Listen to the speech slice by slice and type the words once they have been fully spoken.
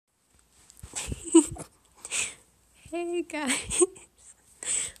Hey guys,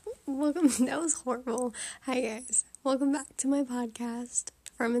 welcome. That was horrible. Hi guys, welcome back to my podcast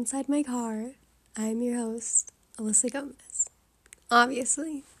from inside my car. I'm your host, Alyssa Gomez.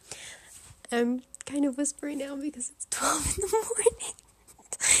 Obviously, I'm kind of whispering now because it's 12 in the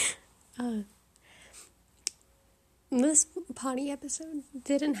morning. This potty episode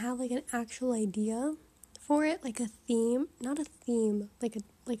didn't have like an actual idea for it, like a theme, not a theme, like a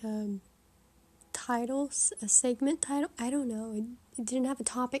title, a segment title. I don't know. It didn't have a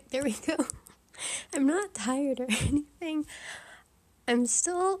topic. There we go. I'm not tired or anything. I'm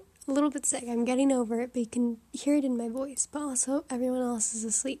still a little bit sick. I'm getting over it, but you can hear it in my voice. But also, everyone else is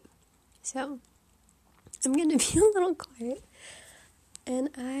asleep. So, I'm going to be a little quiet. And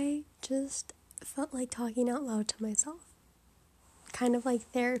I just felt like talking out loud to myself. Kind of like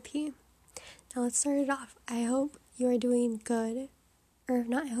therapy. Now, let's start it off. I hope you are doing good. Or if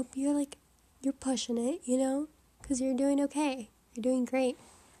not, I hope you're pushing it, because you're doing okay. You're doing great.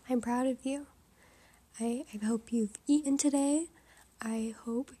 I'm proud of you. I hope you've eaten today. I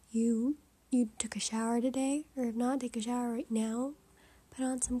hope you took a shower today, or if not, take a shower right now. Put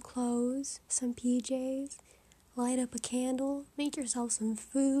on some clothes, some PJs, light up a candle, make yourself some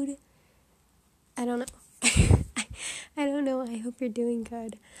food. I don't know. I don't know. I hope you're doing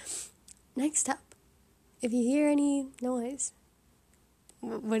good. Next up, if you hear any noise,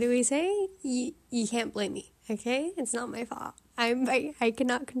 what do we say? You can't blame me, okay? It's not my fault. I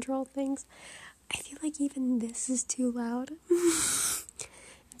cannot control things. I feel like even this is too loud.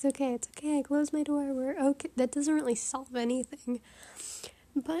 It's okay. I closed my door. We're okay. That doesn't really solve anything.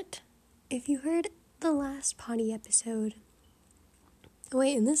 But if you heard the last potty episode,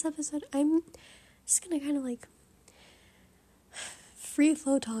 in this episode, I'm just gonna kind of like free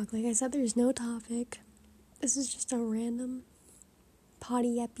flow talk. Like I said, there's no topic. This is just a random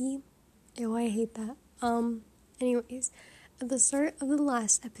potty epi. Oh, I hate that. Anyways, at the start of the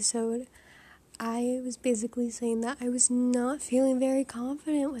last episode, I was basically saying that I was not feeling very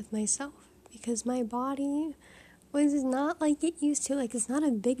confident with myself because my body was not like it used to. Like, it's not a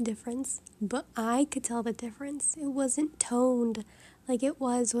big difference, but I could tell the difference. It wasn't toned like it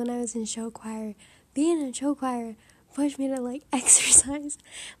was when I was in show choir. Being in show choir pushed me to like exercise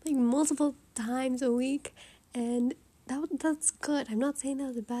like multiple times a week, and that's good. I'm not saying that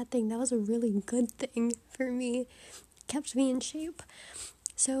was a bad thing. That was a really good thing for me. It kept me in shape.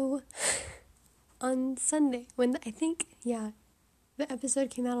 So on Sunday, when the episode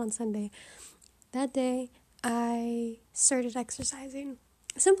came out on Sunday, that day I started exercising.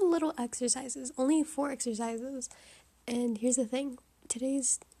 Simple little exercises, only 4 exercises. And here's the thing,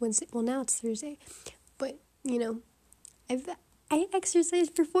 today's Wednesday, well now it's Thursday, but I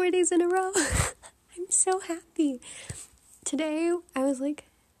exercised for 4 days in a row. I'm so happy. Today I was like,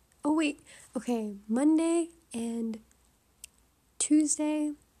 Monday and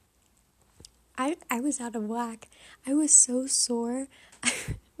Tuesday, I was out of whack. I was so sore.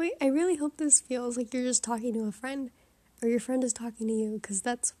 I really hope this feels like you're just talking to a friend, or your friend is talking to you, because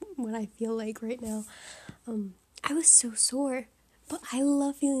that's what I feel like right now. I was so sore, but I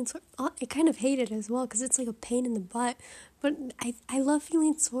love feeling sore. I kind of hate it as well, because it's like a pain in the butt, but I love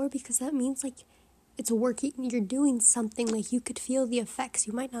feeling sore because that means like it's working. You're doing something, like you could feel the effects.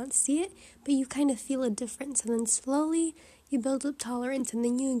 You might not see it, but you kind of feel a difference, and then slowly you build up tolerance, and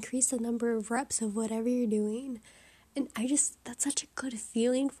then you increase the number of reps of whatever you're doing. And that's such a good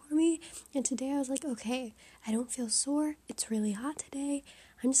feeling for me. And today I was like, okay, I don't feel sore. It's really hot today.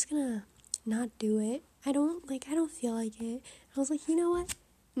 I'm just gonna not do it. I don't feel like it. And I was like, you know what?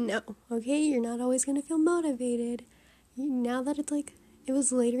 No, okay, you're not always gonna feel motivated. Now that it's like, it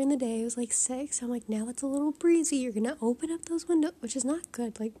was later in the day, it was like 6, so I'm like, now it's a little breezy, you're gonna open up those windows, which is not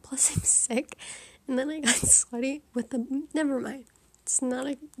good, like, plus I'm sick. And then I got sweaty never mind. It's not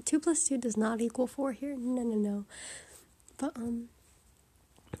 2 plus 2 does not equal 4 here. No. But,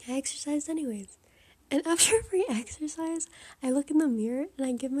 I exercised anyways. And after every exercise, I look in the mirror and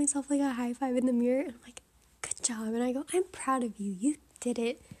I give myself like a high five in the mirror. And I'm like, good job. And I go, I'm proud of you. You did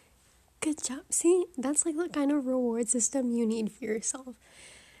it. Good job. See, that's like the kind of reward system you need for yourself.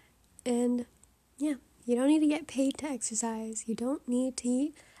 And yeah, you don't need to get paid to exercise. You don't need to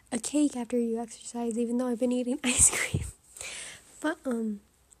eat a cake after you exercise, even though I've been eating ice cream. But,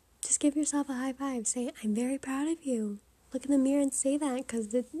 just give yourself a high five. Say, I'm very proud of you. Look in the mirror and say that,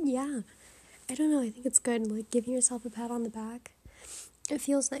 because I don't know, I think it's good, like, giving yourself a pat on the back. It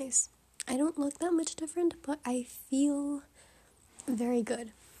feels nice. I don't look that much different, but I feel very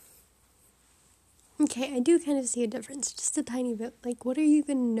good. Okay, I do kind of see a difference, just a tiny bit. Like, what are you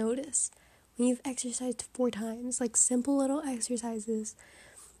going to notice when you've exercised 4 times? Like, simple little exercises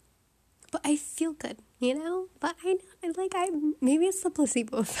but I feel good, you know? But maybe it's the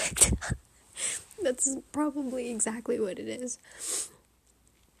placebo effect. That's probably exactly what it is.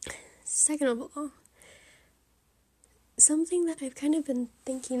 Second of all, something that I've kind of been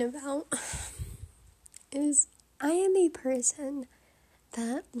thinking about is I am a person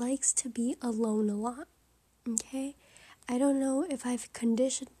that likes to be alone a lot, okay? I don't know if I've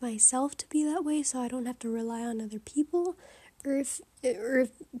conditioned myself to be that way so I don't have to rely on other people, or if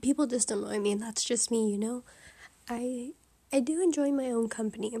people just don't know. I mean, that's just me, you know? I do enjoy my own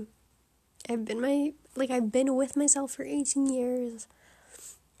company. I've been with myself for 18 years.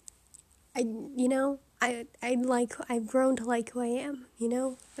 I've grown to like who I am, you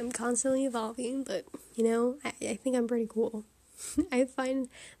know? I'm constantly evolving, but, you know, I think I'm pretty cool. I find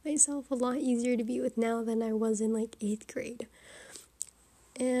myself a lot easier to be with now than I was in, 8th grade.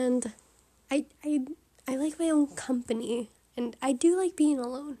 And I like my own company, and I do like being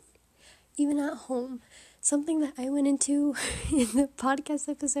alone, even at home. Something that I went into in the podcast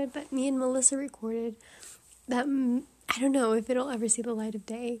episode that me and Melissa recorded, that I don't know if it'll ever see the light of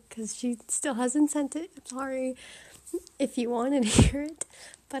day, because she still hasn't sent it. I'm sorry if you wanted to hear it.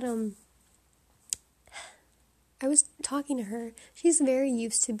 But, I was talking to her. She's very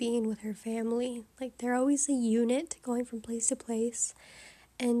used to being with her family. They're always a unit going from place to place.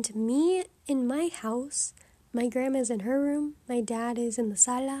 And me, in my house, my grandma's in her room, my dad is in the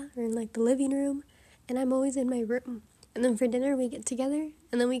sala, or in, the living room, and I'm always in my room. And then for dinner, we get together,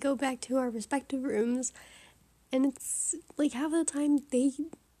 and then we go back to our respective rooms. And it's, half the time, if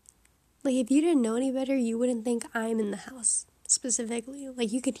you didn't know any better, you wouldn't think I'm in the house, specifically.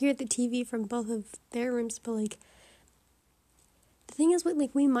 You could hear the TV from both of their rooms, but, the thing is,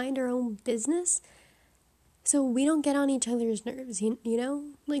 we mind our own business, so we don't get on each other's nerves, you know?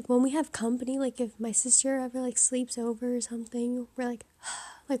 When we have company, if my sister ever, sleeps over or something, we're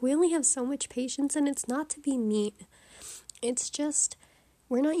we only have so much patience, and it's not to be mean. It's just,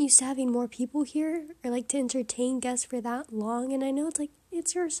 we're not used to having more people here, or, to entertain guests for that long, and I know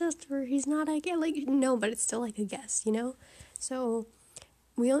it's your sister, he's not a guest, no, but it's still, a guest, you know? So,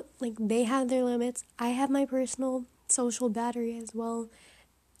 we don't, they have their limits, I have my personal social battery as well.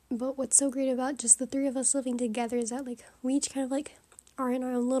 But what's so great about just the three of us living together is that we each kind of are in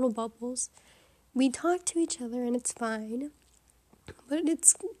our own little bubbles. We talk to each other and it's fine, but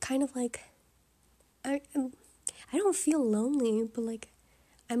it's kind of I don't feel lonely, but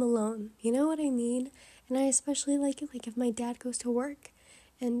I'm alone, you know what I mean? And I especially like it if my dad goes to work,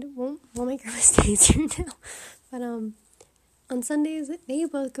 and my grandma stays here now, but on Sundays, they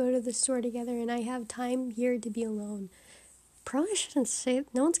both go to the store together, and I have time here to be alone. Probably shouldn't say it.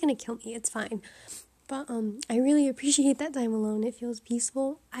 No one's gonna kill me. It's fine. But, I really appreciate that time alone. It feels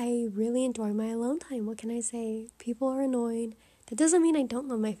peaceful. I really enjoy my alone time. What can I say? People are annoying. That doesn't mean I don't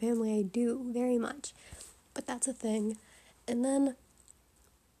love my family. I do, very much. But that's a thing. And then,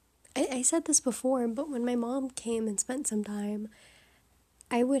 I said this before, but when my mom came and spent some time,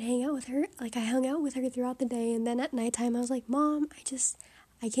 I would hang out with her, I hung out with her throughout the day, and then at nighttime I was like, Mom,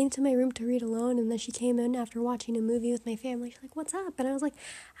 I came to my room to read alone, and then she came in after watching a movie with my family. She's like, what's up? And I was like,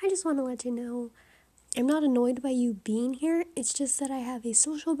 I just want to let you know, I'm not annoyed by you being here, it's just that I have a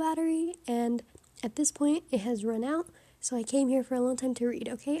social battery, and at this point, it has run out, so I came here for a long time to read,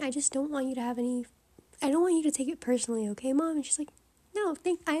 okay? I just don't want you to I don't want you to take it personally, okay, Mom? And she's like, no,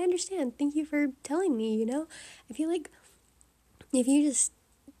 I understand, thank you for telling me, you know? I feel like if you just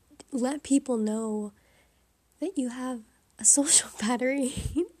let people know that you have a social battery,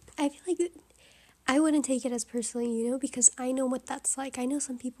 I feel like I wouldn't take it as personally, you know, because I know what that's like. I know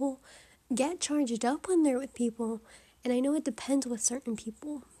some people get charged up when they're with people, and I know it depends with certain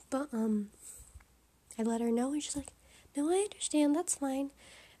people, but, I let her know, and she's like, no, I understand, that's fine.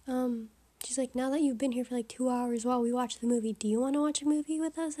 She's like, now that you've been here for 2 hours while we watch the movie, do you want to watch a movie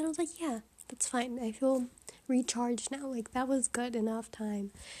with us? And I was like, yeah, that's fine. I feel recharged now. That was good enough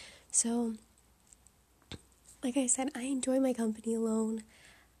time. So, like I said, I enjoy my company alone.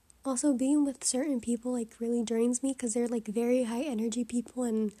 Also, being with certain people, really drains me, because they're, very high energy people,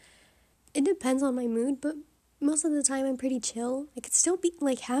 and it depends on my mood, but most of the time I'm pretty chill. I could still be,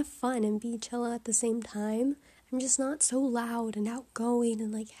 have fun and be chill at the same time. I'm just not so loud and outgoing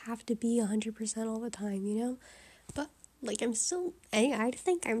and, have to be 100% all the time, you know? But, I'm still, I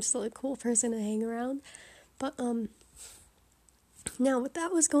think I'm still a cool person to hang around. But, now what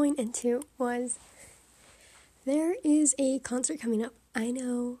that was going into was, there is a concert coming up. I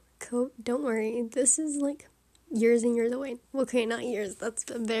know, don't worry, this is, years and years away. Okay, not years, that's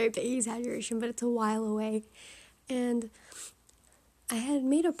a very big exaggeration, but it's a while away. And I had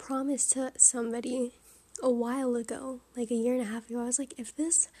made a promise to somebody a while ago, a year and a half ago. I was like, if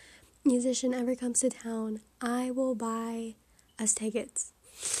this musician ever comes to town, I will buy us tickets.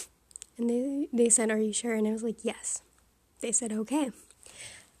 And they said, are you sure? And I was like, yes. They said, okay.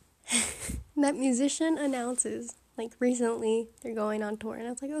 That musician announces, like, recently they're going on tour. And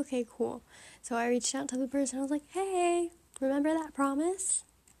I was like, okay, cool. So I reached out to the person. I was like, hey, remember that promise?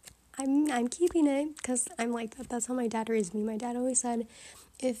 I'm keeping it, because I'm like that. That's how my dad raised me. My dad always said,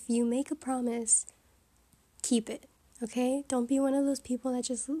 if you make a promise, keep it, okay? Don't be one of those people that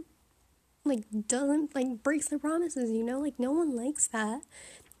just, like, doesn't, like, breaks their promises, you know? Like, no one likes that.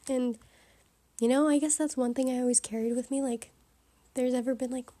 And, you know, I guess that's one thing I always carried with me. Like, there's ever been,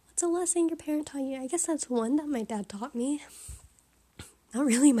 like, what's a lesson your parent taught you? I guess that's one that my dad taught me. Not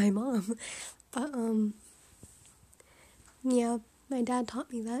really my mom. But, yeah, my dad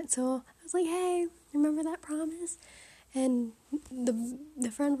taught me that. So I was like, hey, remember that promise? And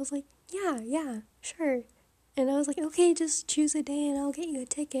the friend was like, yeah, sure. And I was like, okay, just choose a day and I'll get you a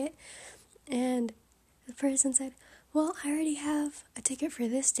ticket. And the person said, well, I already have a ticket for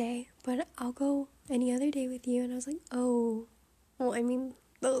this day, but I'll go any other day with you. And I was like, oh, well, I mean,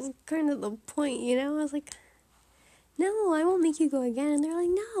 that was kind of the point, you know? I was like, no, I won't make you go again. And they're like,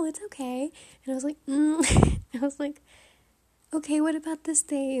 no, it's okay. And I was like, I was like, okay, what about this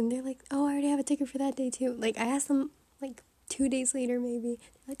day? And they're like, oh, I already have a ticket for that day too. Like, I asked them, like, 2 days later, maybe.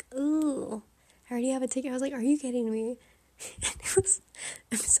 They're like, oh, I already have a ticket. I was like, are you kidding me? And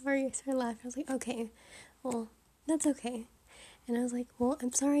I'm sorry, I started laughing. I was like, okay, well, that's okay. And I was like, well,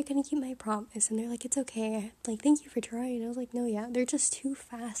 I'm sorry I couldn't keep my promise. And they're like, it's okay. Like, thank you for trying. And I was like, no, yeah, they're just too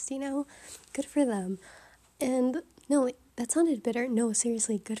fast, you know? Good for them. And, no, like, that sounded bitter. No,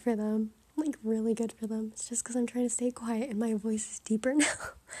 seriously, good for them. Like, really good for them. It's just because I'm trying to stay quiet and my voice is deeper now.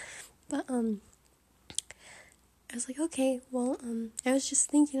 But, I was like, okay, well, I was just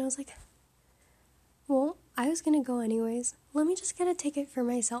thinking, I was like, well, I was gonna go anyways. Let me just get a ticket for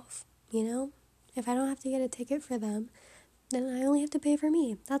myself, you know? If I don't have to get a ticket for them, then I only have to pay for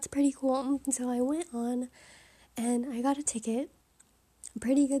me. That's pretty cool. So I went on and I got a ticket. A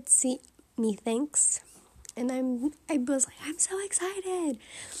pretty good seat, methinks. And I was like, I'm so excited.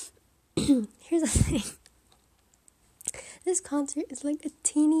 Here's the thing. This concert is like a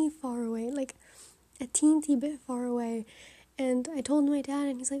teeny far away, like a teensy bit far away. And I told my dad,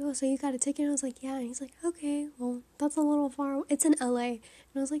 and he's like, oh, so you got a ticket? And I was like, yeah. And he's like, okay, well, that's a little far away. It's in LA. And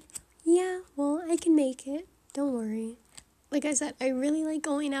I was like, yeah, well, I can make it. Don't worry. Like I said, I really like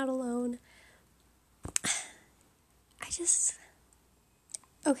going out alone.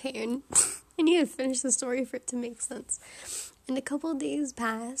 Okay, and I need to finish the story for it to make sense. And a couple of days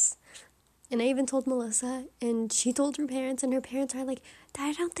pass, and I even told Melissa, and she told her parents, and her parents are like, Dad,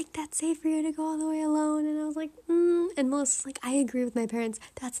 I don't think that's safe for you to go all the way alone. And I was like, And Melissa's like, I agree with my parents.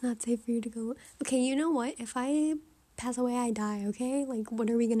 That's not safe for you to go. Okay, you know what? If I pass away, I die, okay? Like, what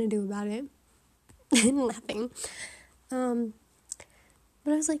are we gonna do about it? Nothing.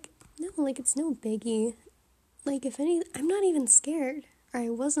 But I was like, no, like, it's no biggie. Like, I'm not even scared. Or I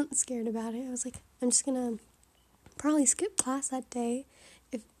wasn't scared about it. I was like, I'm just gonna probably skip class that day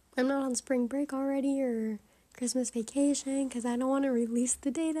if I'm not on spring break already or Christmas vacation, because I don't want to release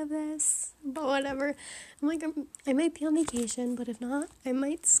the date of this. But whatever. I'm like, I might be on vacation, but if not, I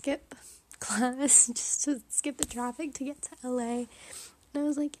might skip class just to skip the traffic to get to LA. And I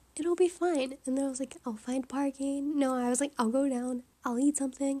was like, it'll be fine. And then I was like, I'll find parking. No, I was like, I'll go down, I'll eat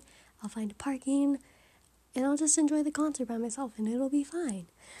something, I'll find parking, and I'll just enjoy the concert by myself, and it'll be fine.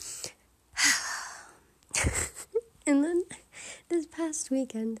 And then, this past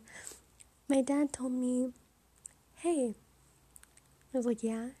weekend, my dad told me, hey. I was like,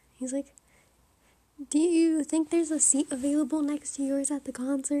 yeah. He's like, do you think there's a seat available next to yours at the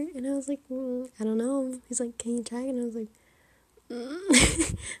concert? And I was like, I don't know. He's like, can you check? And I was like,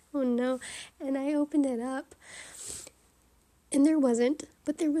 oh no. And I opened it up, and there wasn't,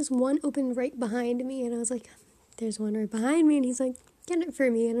 but there was one open right behind me, and I was like, there's one right behind me, and he's like, get it for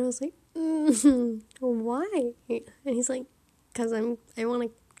me. And I was like, why? And he's like, because I want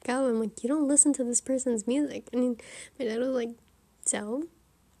to go. I'm like, you don't listen to this person's music. And my dad was like, so?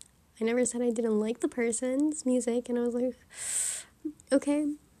 I never said I didn't like the person's music. And I was like,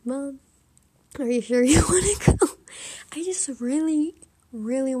 okay, well, are you sure you want to go? I just really,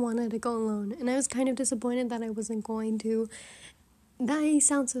 really wanted to go alone. And I was kind of disappointed that I wasn't going to. That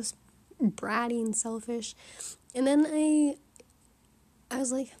sounds so bratty and selfish. And then I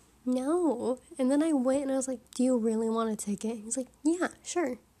was like, no. And then I went and I was like, do you really want a ticket? He's like, yeah, sure.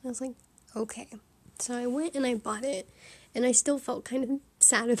 And I was like, okay. So I went and I bought it, and I still felt kind of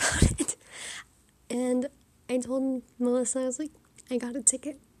sad about it. And I told Melissa, I was like, I got a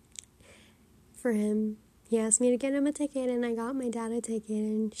ticket for him. he asked me to get him a ticket, and I got my dad a ticket,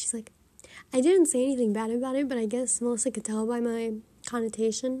 and she's like, I didn't say anything bad about it, but I guess Melissa could tell by my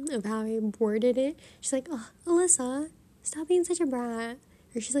connotation of how I worded it. She's like, oh, Alyssa, stop being such a brat.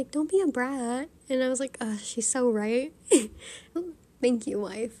 Or she's like, don't be a brat. And I was like, she's so right. Thank you,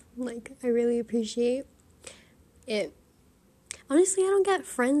 wife. Like, I really appreciate it. Honestly, I don't get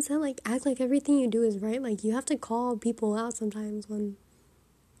friends that, like, act like everything you do is right. Like, you have to call people out sometimes when,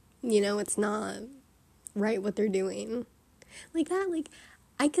 it's not right what they're doing. Like that, like,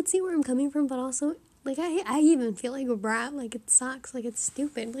 I could see where I'm coming from, but also, like, I even feel like a brat. Like, it sucks. Like, it's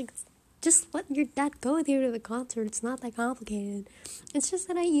stupid. Like, just let your dad go with you to the concert. It's not that complicated. It's just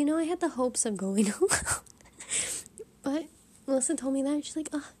that I had the hopes of going alone. But Melissa told me that. She's like,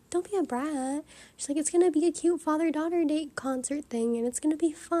 oh, don't be a brat. She's like, it's going to be a cute father-daughter date concert thing, and it's going to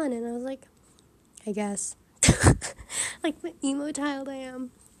be fun. And I was like, I guess. Like the emo child I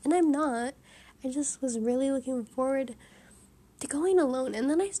am. And I'm not. I just was really looking forward to going alone. And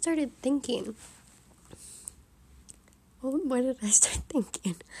then I started thinking. Well, what did I start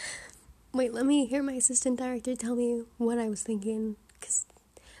thinking? Wait, let me hear my assistant director tell me what I was thinking.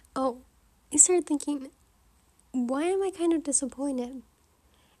 I started thinking, why am I kind of disappointed?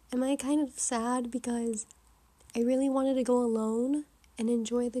 Am I kind of sad because I really wanted to go alone and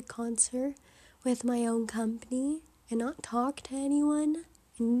enjoy the concert with my own company and not talk to anyone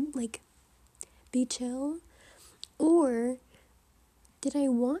and, like, be chill? Or did I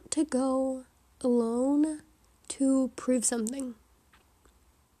want to go alone to prove something?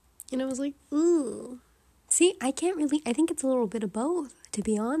 And I was like, ooh. See, I think it's a little bit of both, to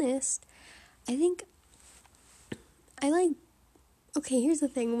be honest. Okay, here's the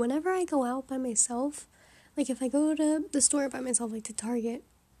thing. Whenever I go out by myself, like if I go to the store by myself, like to Target,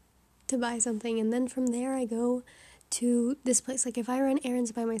 to buy something, and then from there I go to this place, like if I run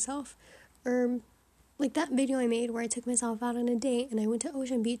errands by myself, or like that video I made where I took myself out on a date and I went to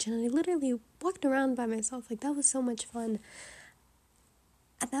Ocean Beach and I literally walked around by myself, like that was so much fun.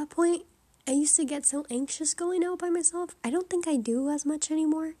 At that point, I used to get so anxious going out by myself. I don't think I do as much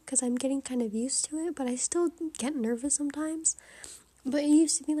anymore because I'm getting kind of used to it, but I still get nervous sometimes. But it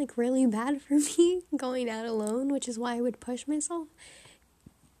used to be like really bad for me going out alone, which is why I would push myself.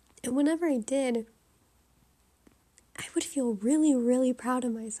 And whenever I did, I would feel really, really proud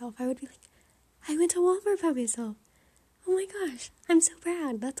of myself. I would be like, I went to Walmart by myself. Oh my gosh, I'm so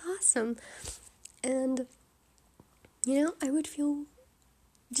proud. That's awesome. And, I would feel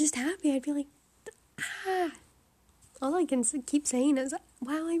just happy. I'd be like, all I can keep saying is,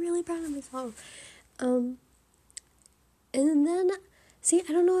 wow, I'm really proud of myself. And then, see,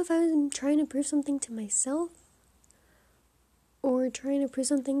 I don't know if I was trying to prove something to myself or trying to prove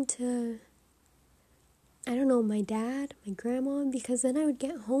something to, I don't know, my dad, my grandma, because then I would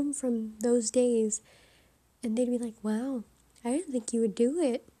get home from those days and they'd be like, wow, I didn't think you would do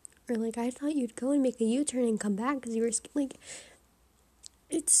it. Or like, I thought you'd go and make a U-turn and come back because you were like,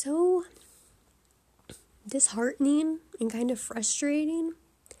 it's so disheartening and kind of frustrating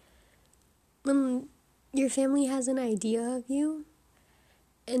when your family has an idea of you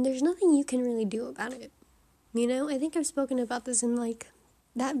and there's nothing you can really do about it. I think I've spoken about this in like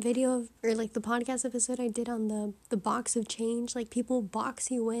that video or like the podcast episode I did on the box of change. Like people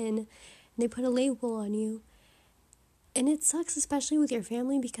box you in and they put a label on you. And it sucks, especially with your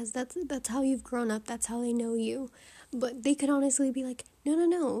family, because that's how you've grown up. That's how they know you. But they could honestly be like,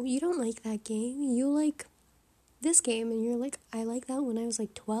 no, you don't like that game. You like this game. And you're like, I like that when I was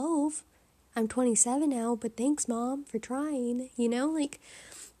like 12. I'm 27 now, but thanks, Mom, for trying. Like,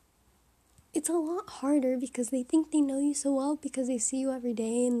 it's a lot harder because they think they know you so well because they see you every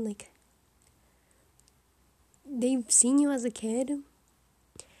day and, like, they've seen you as a kid.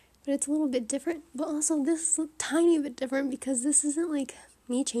 But it's a little bit different. But also, this is a tiny bit different because this isn't, like,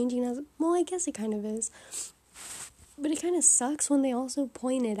 me changing as... Well, I guess it kind of is. But it kind of sucks when they also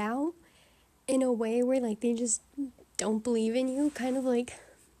point it out in a way where, like, they just don't believe in you. Kind of like...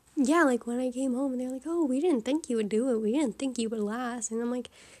 Yeah, like, when I came home and they're like, oh, we didn't think you would do it. We didn't think you would last. And I'm like,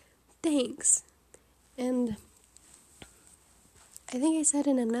 thanks. And I think I said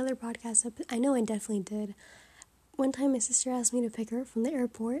in another podcast, I know I definitely did. One time my sister asked me to pick her up from the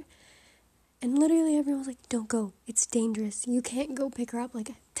airport, and literally everyone was like, don't go, it's dangerous, you can't go pick her up,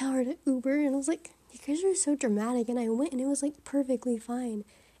 like, tell her to Uber. And I was like, you guys are so dramatic. And I went and it was like perfectly fine.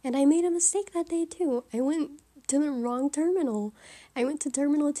 And I made a mistake that day too. I went to the wrong terminal. I went to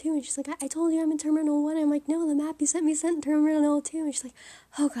Terminal 2 and she's like, I told you I'm in Terminal 1. I'm like, no, the map you sent me sent Terminal 2. And she's like,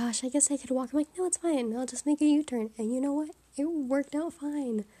 oh gosh, I guess I could walk. I'm like, no, it's fine, I'll just make a U-turn. And you know what? It worked out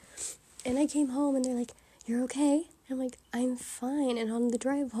fine. And I came home and they're like, you're okay? And I'm like, I'm fine. And on the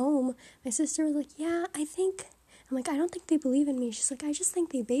drive home, my sister was like, yeah, I'm like, I don't think they believe in me. She's like, I just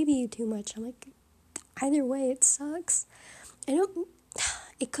think they baby you too much. I'm like, either way, it sucks.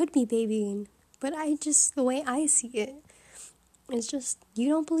 It could be babying, but the way I see it, it's just, you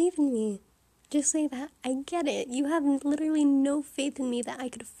don't believe in me. Just say that. I get it. You have literally no faith in me that I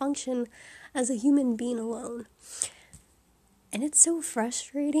could function as a human being alone. And it's so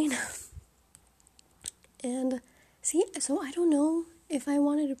frustrating. And see, so I don't know if I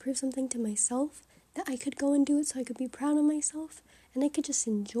wanted to prove something to myself, that I could go and do it so I could be proud of myself, and I could just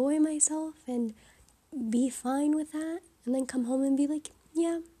enjoy myself and be fine with that, and then come home and be like,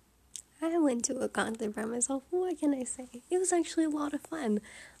 yeah, I went to a concert by myself. What can I say? It was actually a lot of fun.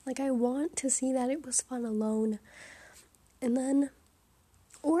 Like, I want to see that it was fun alone. And then,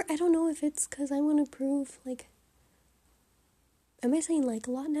 or I don't know if it's because I want to prove, like, am I saying like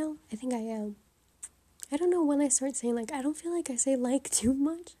a lot now? I think I am. I don't know when I start saying like, I don't feel like I say like too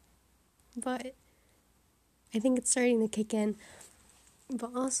much, but I think it's starting to kick in.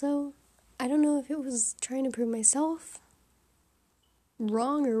 But also, I don't know if it was trying to prove myself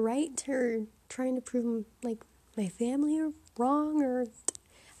wrong or right, or trying to prove like my family are wrong, or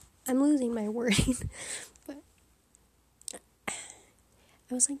I'm losing my wording. But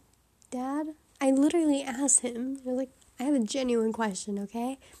I was like, Dad, I literally asked him, I was like, I have a genuine question,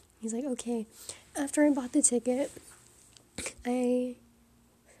 okay? He's like, okay. After I bought the ticket, I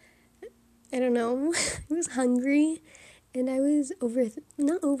don't know, I was hungry, and I was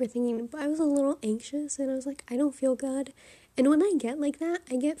not overthinking, but I was a little anxious, and I was like, I don't feel good. And when I get like that,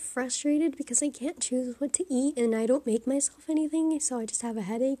 I get frustrated because I can't choose what to eat, and I don't make myself anything, so I just have a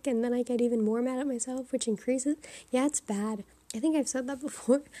headache, and then I get even more mad at myself, which increases. Yeah, it's bad. I think I've said that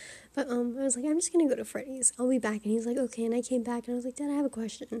before, but I was like, I'm just gonna go to Freddy's. I'll be back. And he's like, okay. And I came back, and I was like, Dad, I have a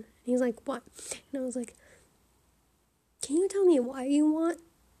question. And he's like, what? And I was like, can you tell me why you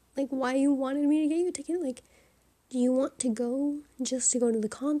wanted me to get you a ticket? Like, do you want to go just to go to the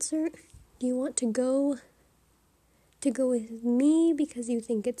concert? Do you want to go with me because you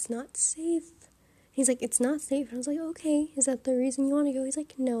think it's not safe? He's like, it's not safe. And I was like, okay, is that the reason you want to go? He's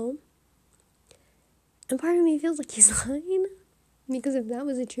like, no. And part of me feels like he's lying, because if that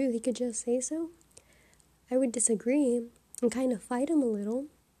was the truth, he could just say so. I would disagree and kind of fight him a little,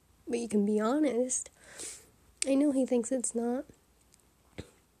 but you can be honest. I know he thinks it's not,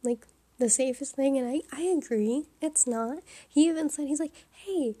 like, the safest thing, and I agree, it's not. He even said, he's like,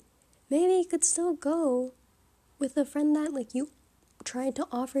 hey, maybe you could still go with a friend that, like, you tried to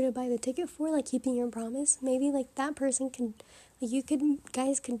offer to buy the ticket for, like, keeping your promise. Maybe, like, that person can, like,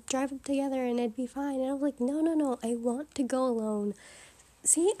 guys could drive up together and it'd be fine. And I was like, no, I want to go alone.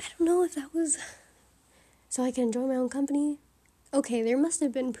 See, I don't know if that was so I can enjoy my own company. Okay, there must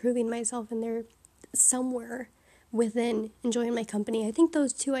have been proving myself in there somewhere within enjoying my company. I think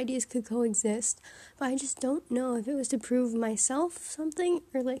those two ideas could coexist, but I just don't know if it was to prove myself something,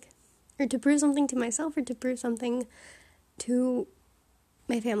 or to prove something to myself, or to prove something to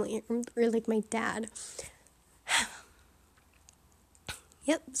my family, or like my dad.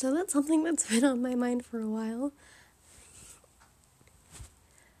 Yep, so that's something that's been on my mind for a while.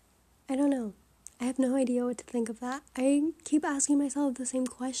 I don't know. I have no idea what to think of that. I keep asking myself the same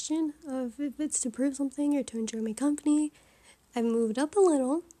question of if it's to prove something or to enjoy my company. I've moved up a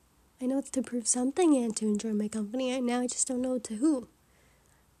little. I know it's to prove something and to enjoy my company. Now I just don't know to who.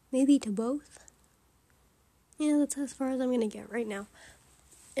 Maybe to both. Yeah, that's as far as I'm going to get right now.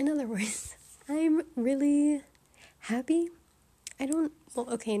 In other words, I'm really happy.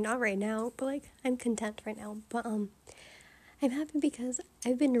 Not right now, but like, I'm content right now. But I'm happy because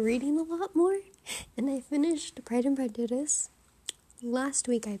I've been reading a lot more, and I finished Pride and Prejudice last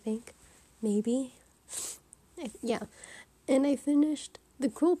week, I think. Maybe. Yeah. And I finished The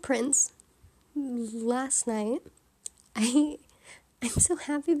Cruel Prince last night. I'm so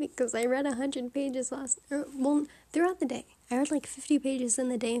happy because I read 100 pages throughout the day. I read like 50 pages in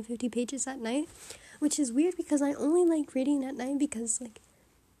the day and 50 pages at night, which is weird because I only like reading at night because, like,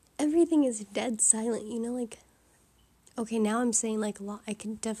 everything is dead silent, you know, like, okay, now I'm saying like a lot. I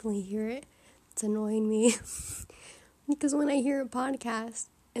can definitely hear it. It's annoying me because when I hear a podcast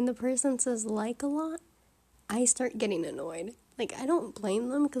and the person says like a lot, I start getting annoyed. Like, I don't blame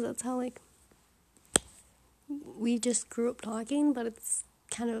them because that's how, like, we just grew up talking, but it's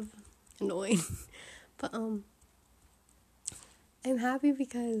kind of annoying. But I'm happy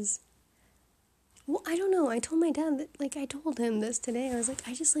because, well, I don't know. I told my dad that, like, I told him this today. I was like,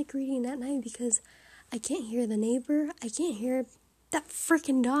 I just like reading at night because I can't hear the neighbor. I can't hear that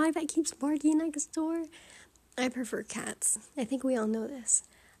freaking dog that keeps barking next door. I prefer cats. I think we all know this.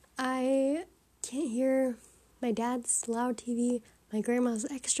 I can't hear my dad's loud TV, my grandma's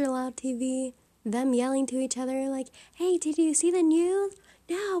extra loud TV, them yelling to each other like, hey, did you see the news?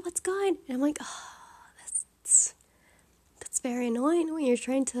 No, what's going? And I'm like, oh, that's very annoying when you're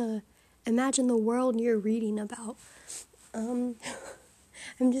trying to imagine the world you're reading about. I'm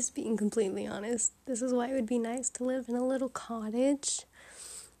just being completely honest. This is why it would be nice to live in a little cottage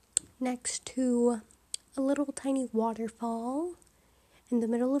next to a little tiny waterfall in the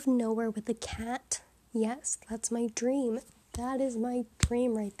middle of nowhere with a cat. Yes, that's my dream. That is my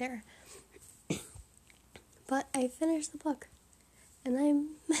dream right there. But I finished the book, and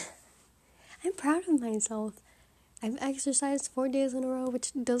I'm proud of myself. I've exercised 4 days in a row,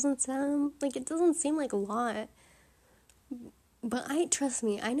 which doesn't seem like a lot. But trust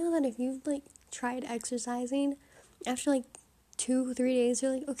me, I know that if you've tried exercising, after 2-3 days,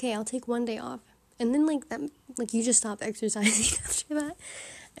 you're like, okay, I'll take 1 day off. And then you just stop exercising after that.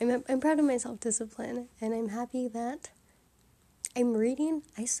 I'm proud of my self-discipline, and I'm happy that I'm reading.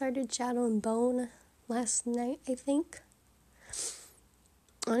 I started Shadow and Bone last night, I think.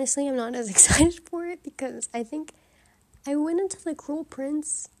 Honestly, I'm not as excited for it because I think I went into The Cruel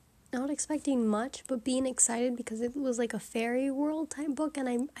Prince not expecting much, but being excited because it was like a fairy world type book, and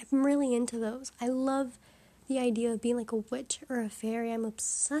I'm really into those. I love the idea of being like a witch or a fairy. I'm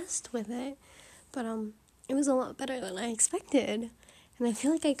obsessed with it. But it was a lot better than I expected. And I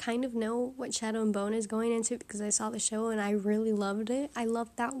feel like I kind of know what Shadow and Bone is going into because I saw the show and I really loved it. I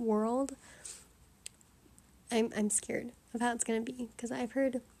loved that world. I'm scared of how it's going to be because I've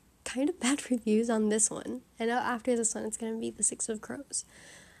heard kind of bad reviews on this one. And after this one, it's going to be The Six of Crows.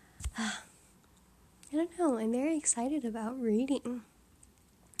 I don't know. I'm very excited about reading.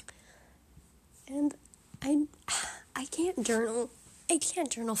 And I can't journal. I can't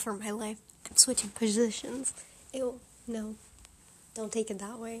journal for my life. I'm switching positions. Ew, no. Don't take it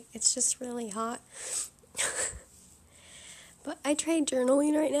that way. It's just really hot. But I tried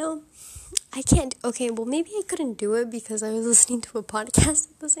journaling right now. I can't. Okay, well, maybe I couldn't do it because I was listening to a podcast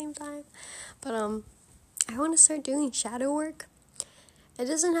at the same time. But I want to start doing shadow work. It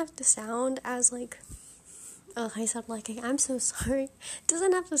doesn't have to sound as I sound like I'm so sorry. It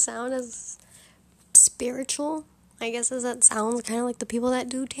doesn't have to sound as spiritual, I guess, as that sounds, kind of like the people that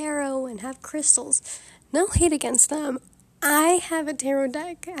do tarot and have crystals. No hate against them. I have a tarot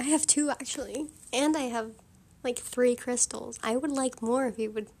deck. I have 2 actually, and I have 3 crystals. I would like more if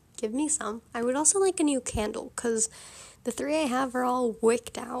you would give me some. I would also like a new candle because the 3 I have are all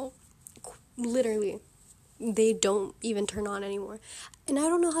wicked out. Literally, they don't even turn on anymore. And I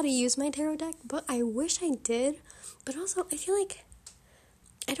don't know how to use my tarot deck, but I wish I did. But also, I feel like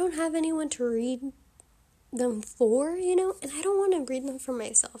I don't have anyone to read them for, and I don't want to read them for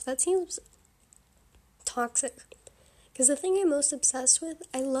myself. That seems toxic. Because the thing I'm most obsessed with,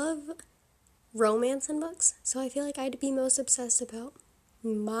 I love romance in books, so I feel like I'd be most obsessed about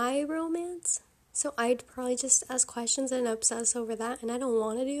my romance. So I'd probably just ask questions and obsess over that, and I don't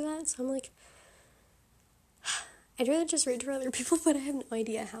want to do that, so I'm like, I'd rather just read for other people, but I have no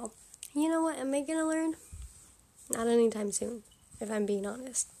idea how. You know what, am I gonna learn? Not anytime soon, if I'm being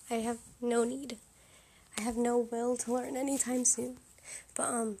honest. I have no need. I have no will to learn anytime soon.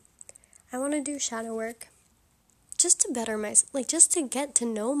 But, I want to do shadow work just to better myself, just to get to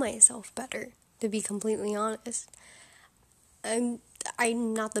know myself better, to be completely honest. I'm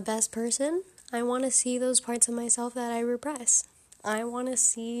not the best person. I want to see those parts of myself that I repress. I want to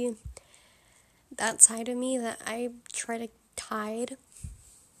see that side of me that I try to hide.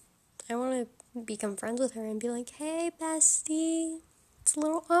 I want to become friends with her and be like, hey, bestie, it's a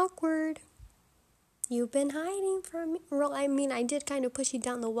little awkward. You've been hiding from me. Well, I mean, I did kind of push you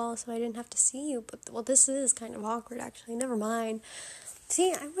down the wall so I didn't have to see you, but, this is kind of awkward, actually. Never mind.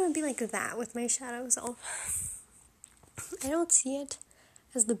 See, I want to be like that with my shadow self. I don't see it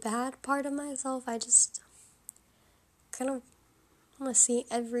as the bad part of myself. I just kind of want to see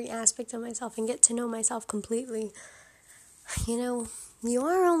every aspect of myself and get to know myself completely. You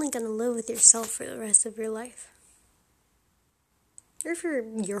are only going to live with yourself for the rest of your life. Or for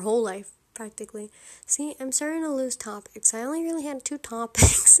your whole life, practically. See, I'm starting to lose topics. I only really had 2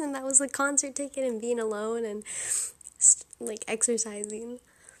 topics, and that was the concert ticket and being alone and, exercising.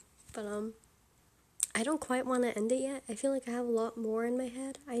 But, I don't quite want to end it yet. I feel like I have a lot more in my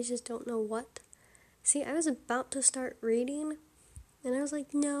head. I just don't know what. See, I was about to start reading, and I was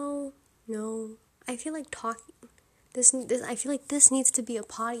like, no. I feel like talking. I feel like this needs to be a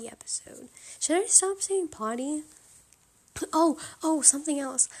potty episode. Should I stop saying potty? Oh, something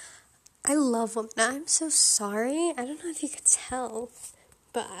else. I love women. I'm so sorry. I don't know if you could tell,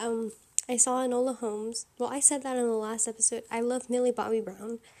 but I saw Enola Holmes. Well, I said that in the last episode. I love Millie Bobby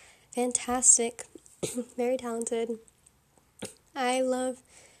Brown. Fantastic very talented. I love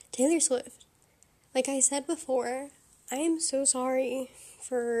Taylor Swift. Like I said before, I am so sorry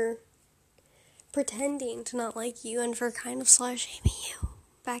for pretending to not like you and for kind of slut-shaming you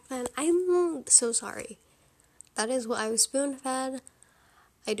back then. I'm so sorry. That is what I was spoon-fed.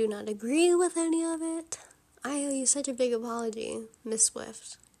 I do not agree with any of it. I owe you such a big apology, Miss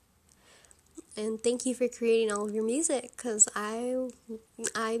Swift. And thank you for creating all of your music, because I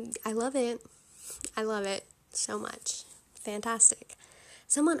love it. I love it so much. Fantastic.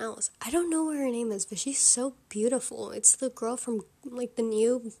 Someone else, I don't know what her name is, but she's so beautiful. It's the girl from, like, the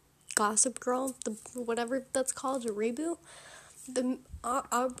new Gossip Girl, the whatever that's called, a reboot. The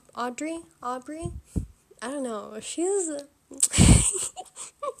Aubrey? I don't know. She's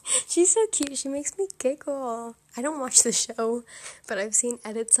so cute. She makes me giggle. I don't watch the show, but I've seen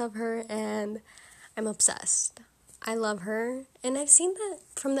edits of her, and I'm obsessed. I love her, and I've seen that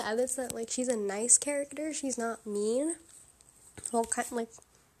from the edits that, like, she's a nice character. She's not mean. Well, kind of like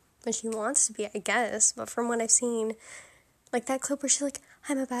when she wants to be, I guess. But from what I've seen, like that clip where she's like,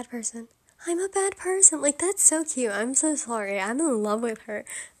 I'm a bad person. Like, that's so cute. I'm so sorry. I'm in love with her.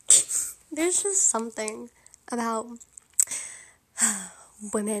 There's just something about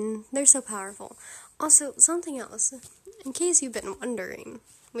women. They're so powerful. Also, something else, in case you've been wondering,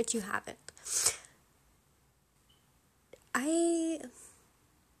 which you haven't.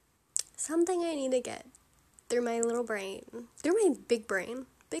 Something I need to get through my little brain, through my big brains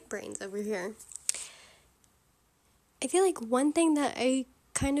over here. I feel like one thing that I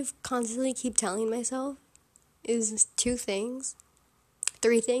kind of constantly keep telling myself is 3 things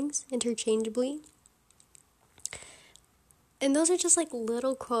interchangeably. And those are just like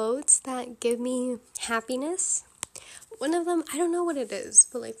little quotes that give me happiness. One of them, I don't know what it is,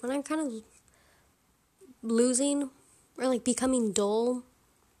 but like when I'm kind of losing or like becoming dull,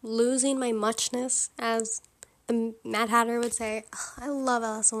 losing my muchness, as the Mad Hatter would say. Oh, I love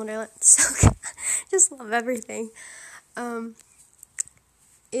Alice in Wonderland. So good. Just love everything.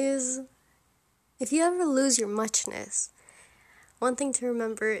 Is if you ever lose your muchness, one thing to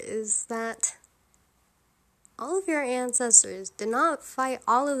remember is that all of your ancestors did not fight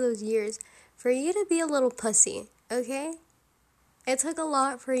all of those years for you to be a little pussy, okay? It took a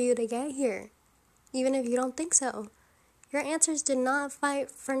lot for you to get here, even if you don't think so. Your ancestors did not fight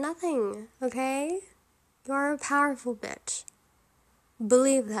for nothing, okay? You are a powerful bitch.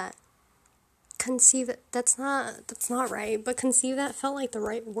 Believe that. Conceive it. That's not right, but conceive that felt like the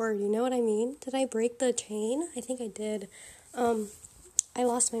right word, you know what I mean? Did I break the chain? I think I did. I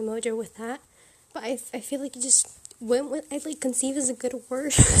lost my mojo with that, but I feel like it just went with, I like conceive is a good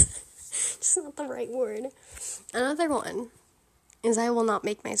word, just not the right word. Another one is I will not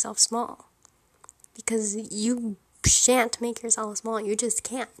make myself small, because you shan't make yourself small, you just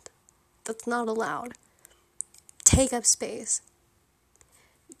can't. That's not allowed. Take up space.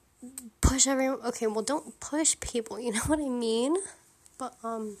 Push everyone. Okay, well, don't push people, you know what I mean? But,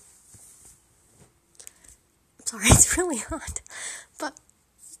 I'm sorry, it's really hot. But,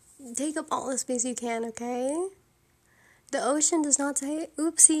 take up all the space you can, okay? The ocean does not say,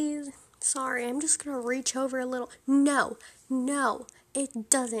 oopsies, sorry, I'm just gonna reach over a little. No, it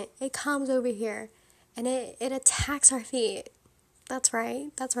doesn't. It comes over here, and it attacks our feet. That's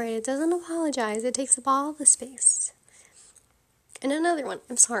right. It doesn't apologize. It takes up all the space. And another one,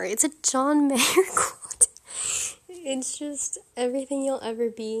 I'm sorry, it's a John Mayer quote. It's just, everything you'll ever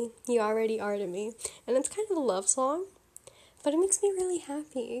be, you already are to me. And it's kind of a love song, but it makes me really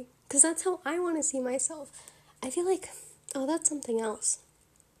happy, because that's how I want to see myself. I feel like, that's something else.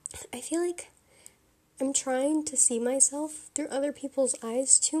 I feel like I'm trying to see myself through other people's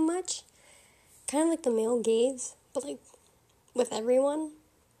eyes too much. Kind of like the male gaze, but like, with everyone.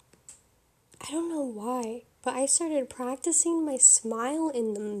 I don't know why, but I started practicing my smile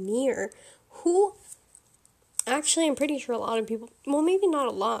in the mirror. Actually, I'm pretty sure a lot of people, well, maybe not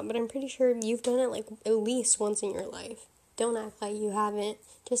a lot, but I'm pretty sure you've done it like at least once in your life. Don't act like you haven't,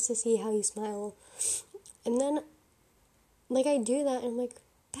 just to see how you smile. And then, like, I do that, and I'm like,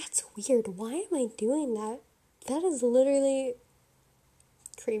 that's weird. Why am I doing that? That is literally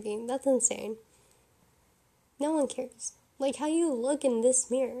creepy. That's insane. No one cares. Like, how you look in this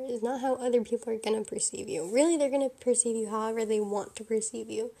mirror is not how other people are gonna perceive you. Really, they're gonna perceive you however they want to perceive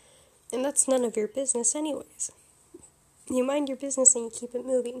you. And that's none of your business anyways. You mind your business and you keep it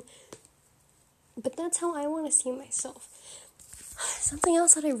moving. But that's how I want to see myself. Something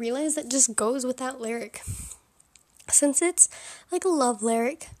else that I realized that just goes with that lyric. Since it's like a love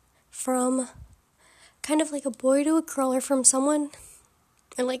lyric from kind of like a boy to a girl, or from someone.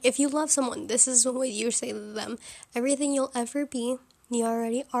 And like, if you love someone, this is what you say to them. Everything you'll ever be, you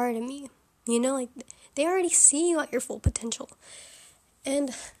already are to me. You know, like, they already see you at your full potential.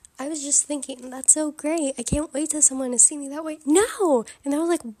 And I was just thinking, that's so great. I can't wait till someone to see me that way. No! And I was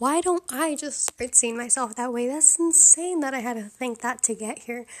like, why don't I just start seeing myself that way? That's insane that I had to think that to get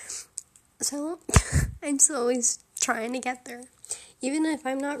here. So, I'm slowly trying to get there. Even if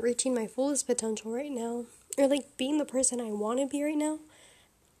I'm not reaching my fullest potential right now, or like being the person I want to be right now,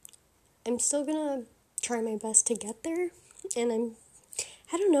 I'm still gonna try my best to get there. And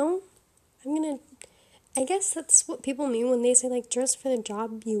I don't know, I guess that's what people mean when they say, like, dress for the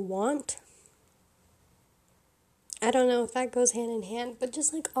job you want. I don't know if that goes hand in hand, but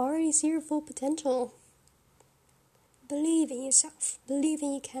just, like, already see your full potential. Believe in yourself. Believe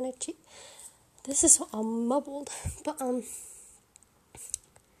in you can achieve. This is so mumbled, but,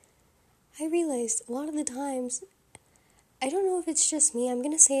 I realized a lot of the times, I don't know if it's just me, I'm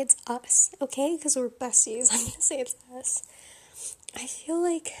gonna say it's us, okay? Because we're besties, I'm gonna say it's us. I feel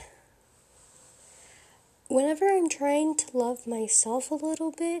like whenever I'm trying to love myself a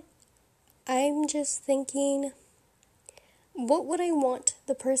little bit, I'm just thinking, what would I want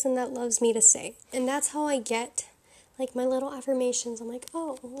the person that loves me to say? And that's how I get, like, my little affirmations. I'm like,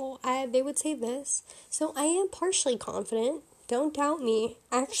 oh, well, they would say this. So I am partially confident. Don't doubt me.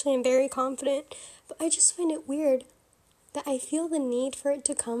 Actually, I'm very confident. But I just find it weird that I feel the need for it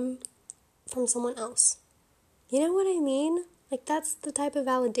to come from someone else. You know what I mean? Like, that's the type of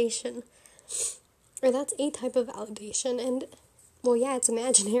validation. Or that's a type of validation. And, well, yeah, it's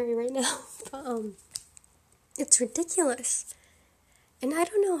imaginary right now. But, it's ridiculous. And I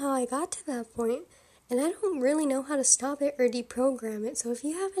don't know how I got to that point. And I don't really know how to stop it or deprogram it. So if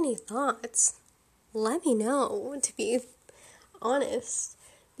you have any thoughts, let me know, to be honest.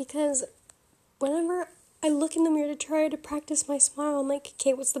 Because whenever I look in the mirror to try to practice my smile, I'm like,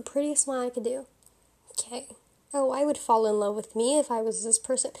 okay, what's the prettiest smile I could do? Okay. Oh, I would fall in love with me if I was this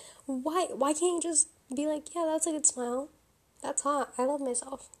person. Why can't you just be like, yeah, that's a good smile. That's hot. I love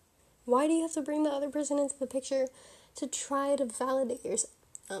myself. Why do you have to bring the other person into the picture to try to validate yourself?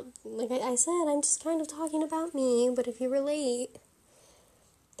 Like I said, I'm just kind of talking about me, but if you relate,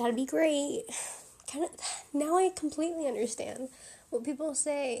 that'd be great. Now I completely understand what people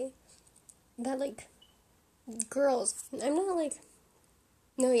say, that, like, girls, I'm not like,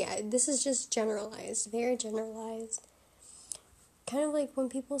 no, yeah, this is just generalized, very generalized. Kind of like when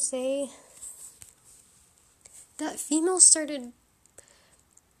people say that females started,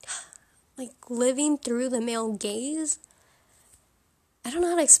 like, living through the male gaze. I don't know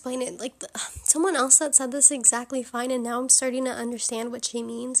how to explain it. Like, someone else that said this exactly fine, and now I'm starting to understand what she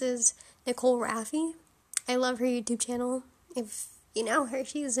means, is Nicole Raffi. I love her YouTube channel. If you know her,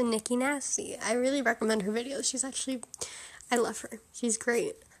 she's a Nikki Nasty. I really recommend her videos. I love her. She's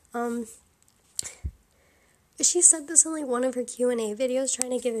great. She said this in, like, one of her Q&A videos,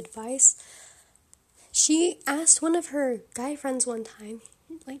 trying to give advice. She asked one of her guy friends one time,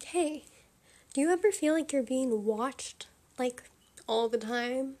 like, hey, do you ever feel like you're being watched, like, all the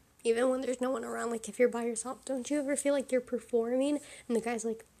time, even when there's no one around? Like, if you're by yourself, don't you ever feel like you're performing? And the guy's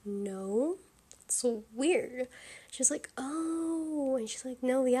like, no, that's so weird. She's like, oh, and she's like,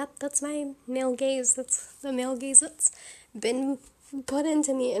 no, yep, that's my male gaze. That's the male gaze that's been put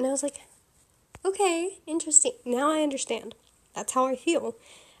into me. And I was like, okay, interesting. Now I understand. That's how I feel.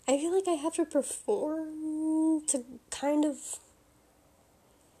 I feel like I have to perform to kind of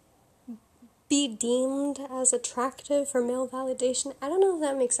be deemed as attractive for male validation. I don't know if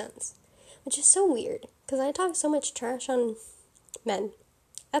that makes sense. Which is so weird, because I talk so much trash on men.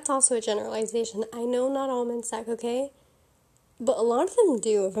 That's also a generalization. I know not all men suck, okay? But a lot of them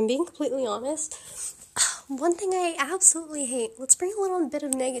do, if I'm being completely honest. One thing I absolutely hate, let's bring a little bit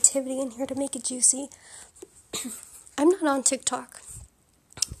of negativity in here to make it juicy. I'm not on TikTok.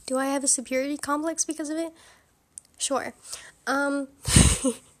 Do I have a superiority complex because of it? Sure.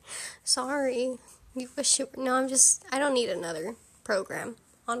 Sorry. You wish it were. No, I don't need another program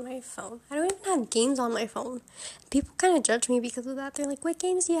on my phone. I don't even have games on my phone. People kind of judge me because of that. They're like, what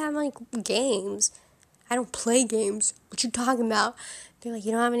games do you have? I'm like, games? I don't play games. What you talking about? They're like,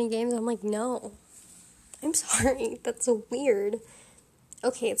 you don't have any games? I'm like, no. I'm sorry. That's so weird.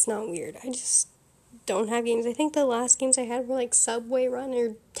 Okay, it's not weird. I just don't have games. I think the last games I had were like Subway Run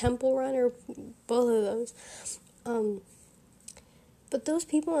or Temple Run or both of those. But those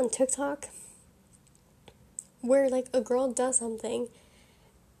people on TikTok where, like, a girl does something.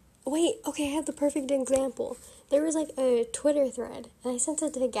 Wait, okay, I have the perfect example. There was, like, a Twitter thread, and I sent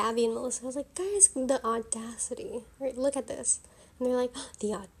it to Gabby and Melissa. I was like, guys, the audacity. Right, look at this. And they're like, oh,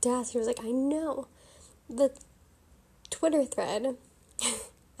 the audacity. I was like, I know. The Twitter thread,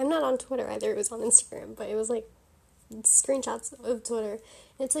 I'm not on Twitter either, it was on Instagram, but it was like, screenshots of Twitter.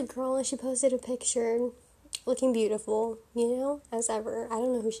 It's a girl and she posted a picture looking beautiful, as ever. I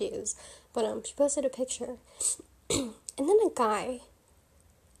don't know who she is, but she posted a picture. And then a guy,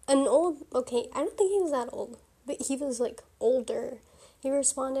 I don't think he was that old, but he was like older. He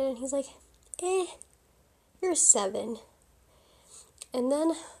responded and he's like, you're 7. And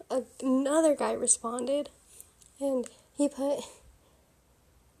then another guy responded and he put,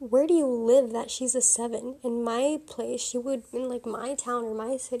 where do you live that she's a 7? In my place, she would, in like my town or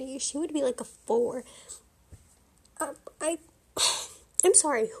my city, she would be like a 4. I'm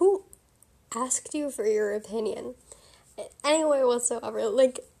sorry, who asked you for your opinion? Anyway whatsoever,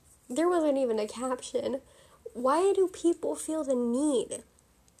 like, there wasn't even a caption. Why do people feel the need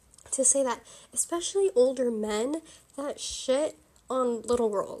to say that, especially older men, that shit on little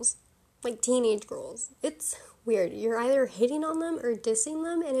girls, like teenage girls? It's weird. You're either hitting on them or dissing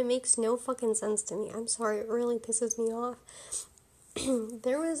them, and it makes no fucking sense to me. I'm sorry, it really pisses me off.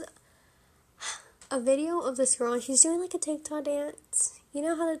 There was a video of this girl, and she's doing like a TikTok dance. You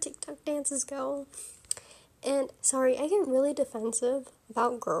know how the TikTok dances go? And, sorry, I get really defensive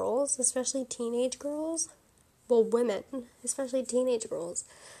about girls, especially teenage girls. Well, women, especially teenage girls.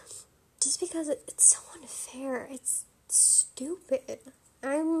 Just because it's so unfair. It's stupid.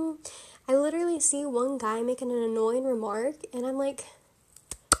 I literally see one guy making an annoying remark, and I'm like,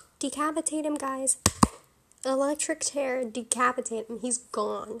 decapitate him, guys. Electric chair, decapitate him. He's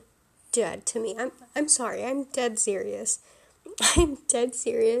gone. Dead to me. I'm sorry. I'm dead serious. I'm dead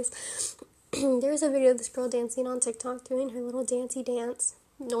serious. There's a video of this girl dancing on TikTok, doing her little dancey dance.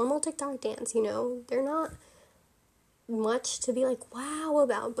 Normal TikTok dance, They're not much to be like, wow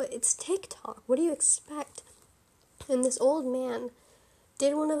about, but it's TikTok. What do you expect? And this old man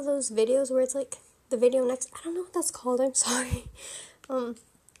did one of those videos where it's like the video next, I don't know what that's called, I'm sorry.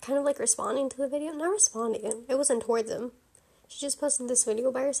 Kind of like responding to the video. Not responding, it wasn't towards him. She just posted this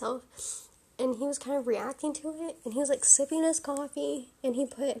video by herself, and he was kind of reacting to it, and he was like sipping his coffee, and he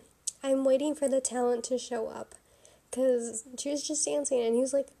put, I'm waiting for the talent to show up. Because she was just dancing, and he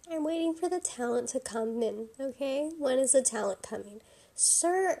was like, I'm waiting for the talent to come in, okay? When is the talent coming?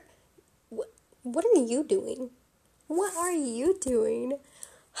 Sir, what are you doing? What are you doing?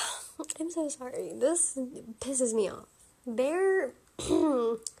 I'm so sorry. This pisses me off.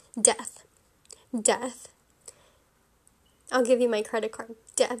 Death. I'll give you my credit card.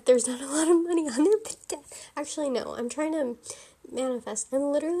 Death. There's not a lot of money on there, but death. Actually, no. I'm trying to manifest.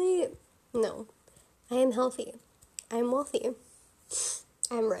 No. I am healthy. I am wealthy.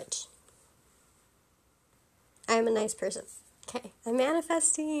 I am rich. I am a nice person. Okay. I'm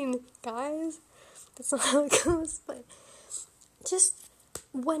manifesting, guys. That's not how it goes, but just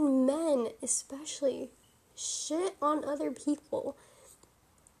when men, especially, shit on other people,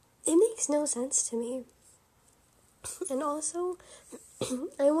 it makes no sense to me. And also,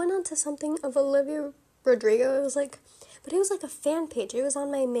 I went onto something of Olivia Rodrigo. It was like a fan page. It was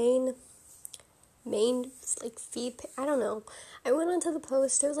on my main like feed. I don't know. I went onto the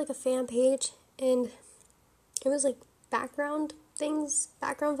post. It was like a fan page, and it was like background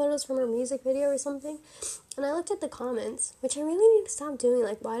photos from her music video or something. And I looked at the comments, which I really need to stop doing.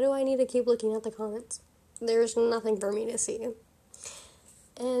 Like, why do I need to keep looking at the comments? There's nothing for me to see.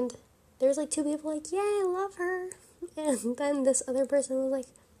 And there's like 2 people like, yay, I love her. And then this other person was like,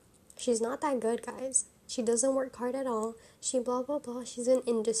 she's not that good, guys. She doesn't work hard at all. She blah, blah, blah. She's an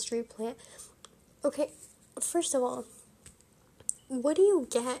industry plant. Okay, first of all, what do you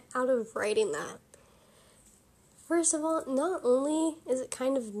get out of writing that? First of all, not only is it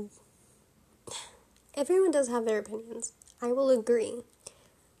kind of... Everyone does have their opinions. I will agree.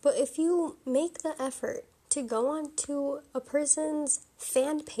 But if you make the effort to go onto a person's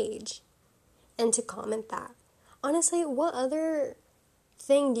fan page and to comment that, honestly, what other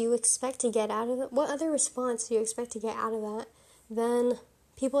thing do you expect to get out of it? What other response do you expect to get out of that than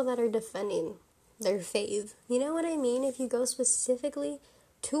people that are defending their fave? You know what I mean? If you go specifically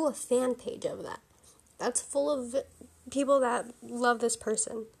to a fan page of that, that's full of people that love this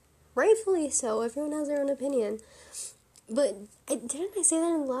person. Rightfully so. Everyone has their own opinion. But didn't I say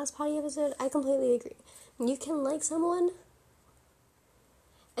that in the last potty episode? I completely agree. You can like someone,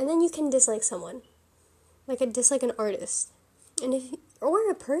 and then you can dislike someone. Like, I dislike an artist.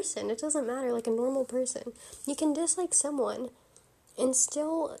 Or a person, it doesn't matter, like a normal person. You can dislike someone and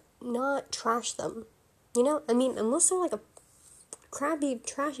still not trash them. I mean, unless they're like a crappy,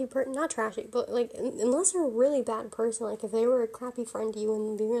 trashy person, not trashy, but like, unless they're a really bad person, like if they were a crappy friend to you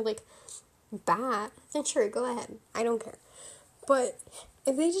and they were like bad, then sure, go ahead. I don't care. But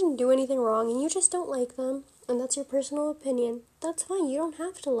if they didn't do anything wrong and you just don't like them, and that's your personal opinion, that's fine. You don't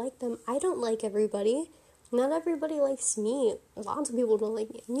have to like them. I don't like everybody. Not everybody likes me. Lots of people don't like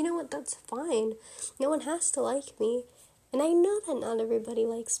me. And you know what? That's fine. No one has to like me. And I know that not everybody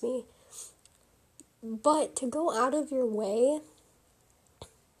likes me. But to go out of your way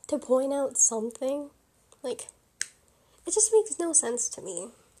to point out something, like, it just makes no sense to me.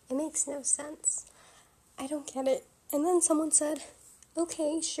 It makes no sense. I don't get it. And then someone said,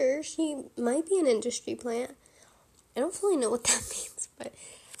 okay, sure, she might be an industry plant. I don't fully know what that means, but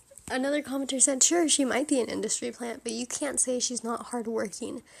another commenter said, sure, she might be an industry plant, but you can't say she's not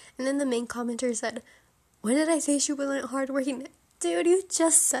hardworking. And then the main commenter said, when did I say she wasn't hardworking? Dude, you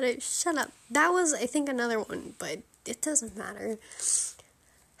just said it. Shut up. That was, I think, another one, but it doesn't matter.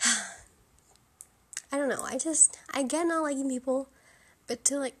 I don't know. I get not liking people, but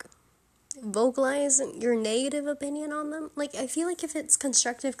to, like, vocalize your negative opinion on them, like, I feel like if it's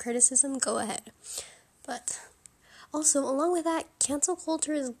constructive criticism, go ahead. But also, along with that, cancel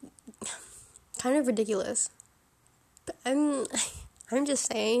culture is kind of ridiculous. But I'm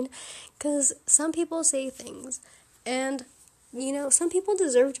just saying, because some people say things, and, you know, some people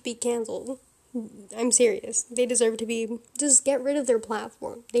deserve to be canceled. I'm serious. They deserve to be, just get rid of their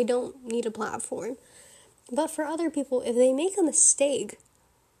platform. They don't need a platform. But for other people, if they make a mistake,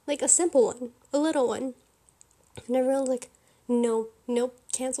 like a simple one, a little one, and everyone's like, no, nope,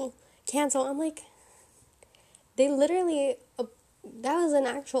 cancel. I'm like, they literally, that was an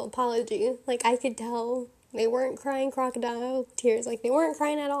actual apology. Like, I could tell they weren't crying crocodile tears. Like, they weren't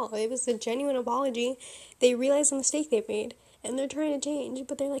crying at all. It was a genuine apology. They realized the mistake they made, and they're trying to change,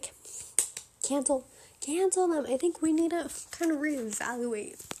 but they're like, cancel them. I think we need to kind of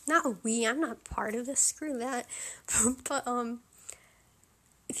reevaluate. Not we, I'm not part of this, screw that. But,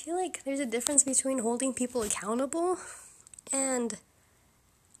 I feel like there's a difference between holding people accountable and,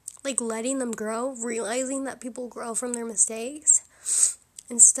 like, letting them grow, realizing that people grow from their mistakes,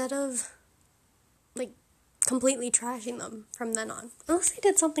 instead of, like, completely trashing them from then on. Unless they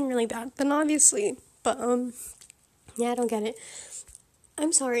did something really bad, then obviously. But, yeah, I don't get it.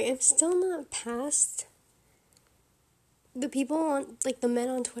 I'm sorry, I'm still not past the people on, like, the men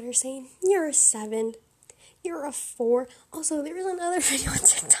on Twitter saying, you're a 7, you're a 4. Also, there was another video on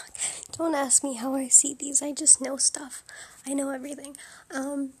TikTok. Don't ask me how I see these, I just know stuff. I know everything.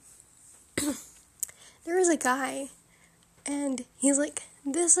 There was a guy, and he's like,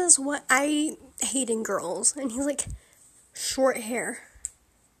 this is what I hate in girls. And he's like, short hair,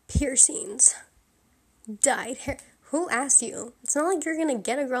 piercings, dyed hair. Who asked you? It's not like you're gonna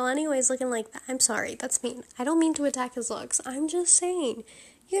get a girl anyways looking like that. I'm sorry, that's mean. I don't mean to attack his looks. I'm just saying.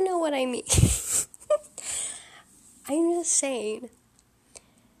 You know what I mean. I'm just saying.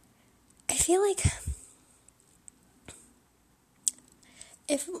 I feel like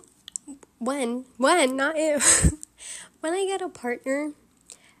not if, when I get a partner,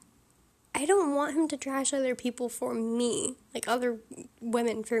 I don't want him to trash other people for me, like other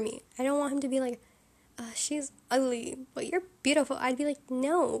women for me. I don't want him to be like, she's ugly, but you're beautiful. I'd be like,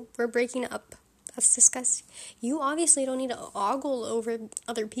 no, we're breaking up. That's disgusting. You obviously don't need to ogle over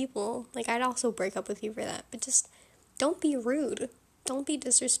other people. Like, I'd also break up with you for that. But just don't be rude. Don't be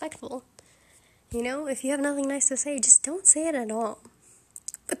disrespectful. You know, if you have nothing nice to say, just don't say it at all.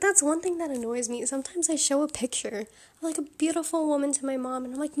 But that's one thing that annoys me. Sometimes I show a picture of, like, a beautiful woman to my mom,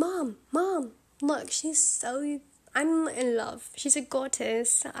 and I'm like, Mom, look, I'm in love. She's a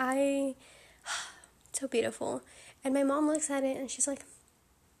goddess. So beautiful. And my mom looks at it and she's like,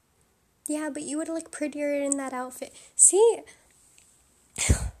 yeah, but you would look prettier in that outfit. See,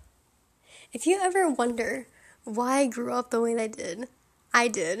 if you ever wonder why I grew up the way I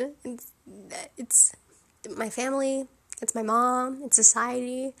did. It's my family, it's my mom, it's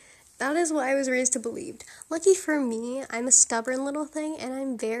society. That is what I was raised to believe. Lucky for me, I'm a stubborn little thing, and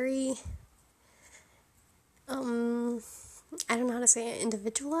I'm very, I don't know how to say it,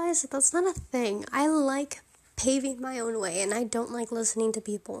 individualized. That's not a thing. I like paving my own way, and I don't like listening to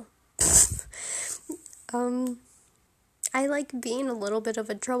people. I like being a little bit of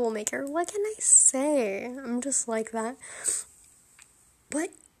a troublemaker. What can I say? I'm just like that. But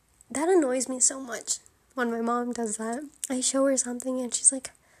that annoys me so much when my mom does that. I show her something and she's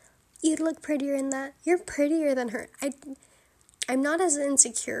like, you'd look prettier in that. You're prettier than her. I'm not as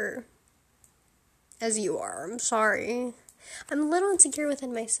insecure as you are. I'm sorry. I'm a little insecure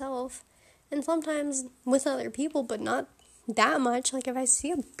within myself, and sometimes with other people, but not that much. Like, if I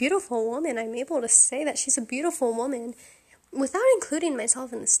see a beautiful woman, I'm able to say that she's a beautiful woman without including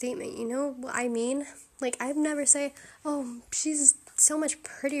myself in the statement, you know what I mean? Like, I've never say, oh, she's so much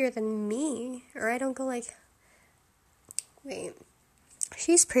prettier than me, or I don't go like, wait,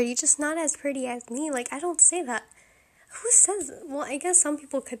 she's pretty, just not as pretty as me. Like, I don't say that. Who says, well, I guess some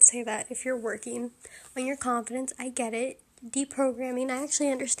people could say that if you're working on your confidence. I get it. Deprogramming, I actually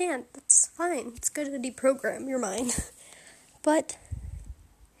understand. That's fine. It's good to deprogram your mind. But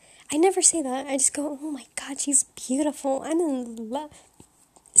I never say that. I just go, oh my God, she's beautiful. I'm in love.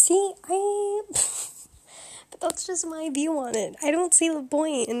 See, but that's just my view on it. I don't see the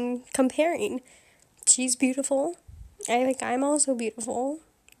point in comparing. She's beautiful. I'm also beautiful.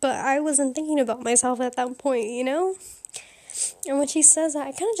 But I wasn't thinking about myself at that point, you know? And when she says that,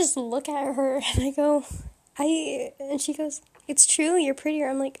 I kind of just look at her and I go, and she goes, it's true, you're prettier.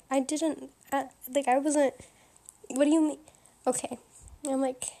 I'm like, I wasn't, what do you mean? Okay. And I'm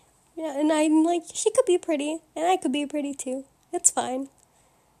like, yeah, and I'm like, she could be pretty, and I could be pretty too. It's fine.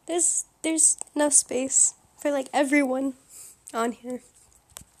 There's enough space for, like, everyone on here.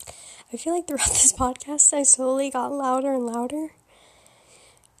 I feel like throughout this podcast, I slowly got louder and louder.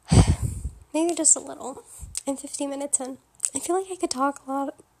 Maybe just a little. I'm 15 minutes in. I feel like I could talk a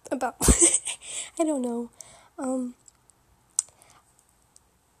lot about, I don't know.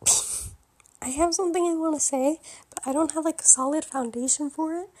 I have something I want to say, but I don't have, like, a solid foundation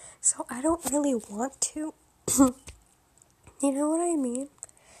for it, so I don't really want to. You know what I mean?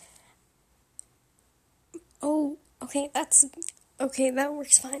 Oh, okay, that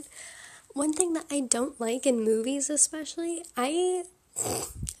works fine. One thing that I don't like in movies especially, I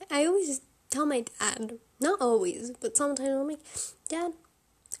always tell my dad, not always, but sometimes I'm like, Dad,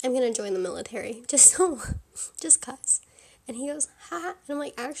 I'm gonna join the military, just 'cause. And he goes, haha, and I'm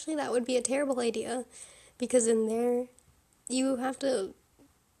like, actually, that would be a terrible idea, because in there, you have to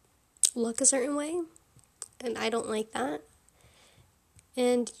look a certain way, and I don't like that,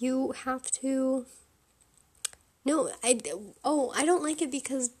 and you have to, no, I don't like it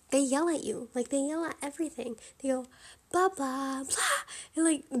because they yell at you, like, they yell at everything, they go, blah, blah, blah, and,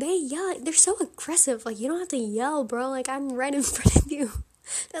 like, they yell, they're so aggressive, like, you don't have to yell, bro, like, I'm right in front of you.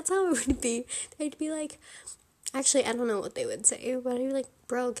 That's how it would be. They'd be like, actually, I don't know what they would say, but I'd be like,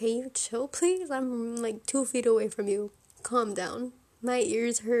 bro, can you chill, please? I'm, like, 2 feet away from you. Calm down. My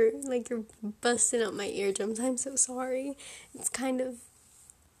ears hurt, like, you're busting up my eardrums. I'm so sorry. It's kind of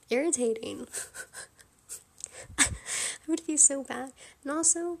irritating. I would be so bad. And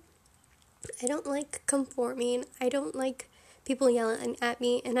also, I don't like conforming. I don't like people yelling at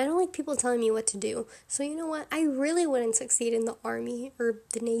me, and I don't like people telling me what to do. So you know what? I really wouldn't succeed in the army or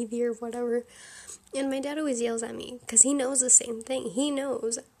the Navy or whatever. And my dad always yells at me because he knows the same thing. He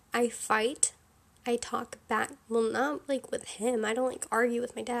knows I fight, I talk back. Well, not like with him. I don't like argue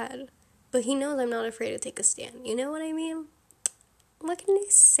with my dad. But he knows I'm not afraid to take a stand. You know what I mean? What can I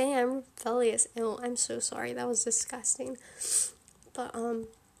say? I'm rebellious. Oh, I'm so sorry. That was disgusting. But,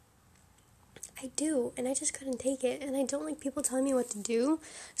 I do, and I just couldn't take it, and I don't like people telling me what to do.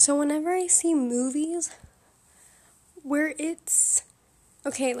 So whenever I see movies where it's,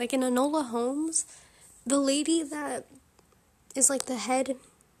 okay, like in Enola Holmes, the lady that is like the head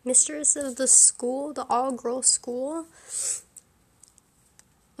mistress of the school, the all-girls school,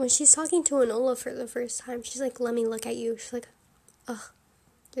 when she's talking to Enola for the first time, she's like, let me look at you. She's like, ugh,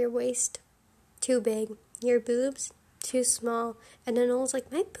 your waist, too big. Your boobs, too small. And Enola's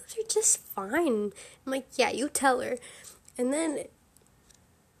like, my boobs are just fine. I'm like, yeah, you tell her. And then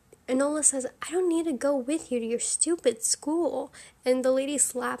Enola says, I don't need to go with you to your stupid school. And the lady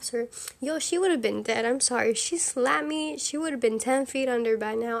slaps her. Yo, she would have been dead. I'm sorry. She slapped me. She would have been 10 feet under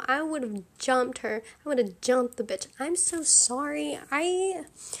by now. I would have jumped her. I would have jumped the bitch. I'm so sorry. I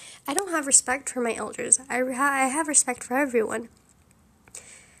don't have respect for my elders. I have respect for everyone.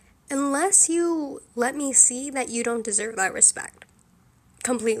 Unless you let me see that you don't deserve that respect.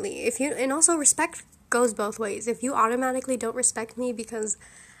 Completely. And also respect goes both ways. If you automatically don't respect me because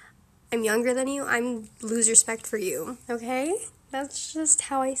I'm younger than you, I'm lose respect for you. Okay? That's just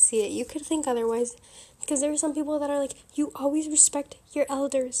how I see it. You could think otherwise. Because there are some people that are like, you always respect your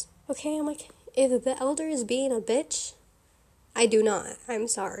elders. Okay? I'm like, if the elder is being a bitch, I do not. I'm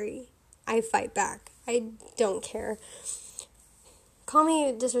sorry. I fight back. I don't care. Call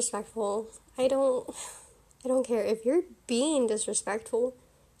me disrespectful. I don't care. If you're being disrespectful,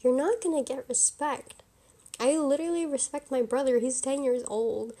 you're not gonna get respect. I literally respect my brother. He's 10 years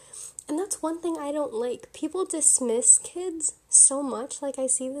old. And that's one thing I don't like. People dismiss kids so much. Like, I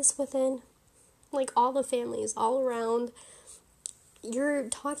see this within, like, all the families all around. You're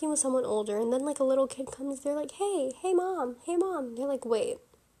talking with someone older, and then, like, a little kid comes, they're like, hey mom. They're like, wait,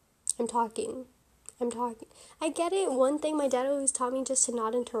 I'm talking. I get it. One thing my dad always taught me, just to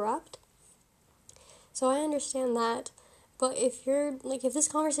not interrupt. So I understand that. But if this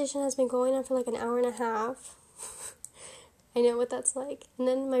conversation has been going on for like an hour and a half, I know what that's like. And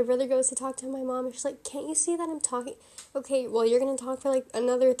then my brother goes to talk to my mom, and she's like, can't you see that I'm talking? Okay, well, you're going to talk for like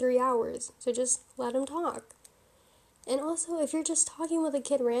another 3 hours, so just let him talk. And also, if you're just talking with a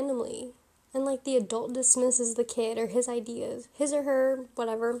kid randomly, and like the adult dismisses the kid or his ideas, his or her,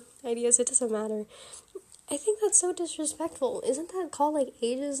 whatever, ideas, it doesn't matter. I think that's so disrespectful. Isn't that called like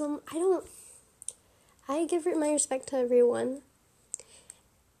ageism? I give my respect to everyone.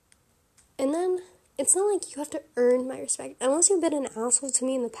 And then, it's not like you have to earn my respect. Unless you've been an asshole to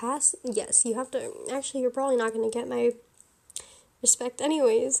me in the past, yes, you have to. Actually, you're probably not going to get my respect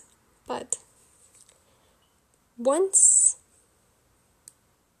anyways. But once...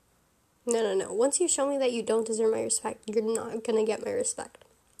 No. Once you show me that you don't deserve my respect, you're not going to get my respect.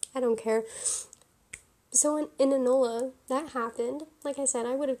 I don't care. So in Enola, that happened. Like I said,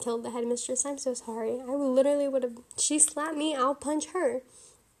 I would have killed the headmistress. I'm so sorry. I literally would have... She slapped me, I'll punch her.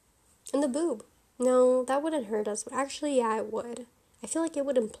 In the boob. No, that wouldn't hurt us. Actually, yeah, it would. I feel like it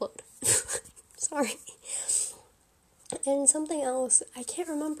would implode. Sorry. And something else, I can't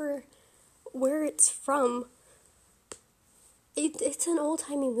remember where it's from. It's an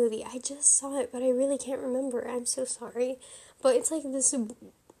old-timey movie. I just saw it, but I really can't remember. I'm so sorry. But it's like this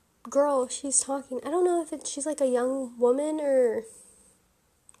girl, she's talking. I don't know if she's like a young woman or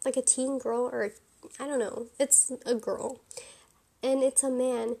like a teen girl, or I don't know. It's a girl. And it's a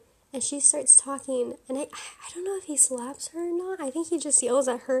man. And she starts talking, and I don't know if he slaps her or not. I think he just yells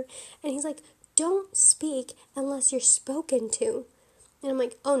at her, and he's like, don't speak unless you're spoken to. And I'm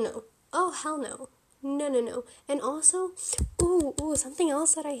like, oh no. Oh, hell no. No. And also, something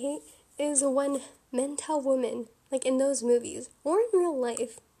else that I hate is when men tell women, like in those movies, or in real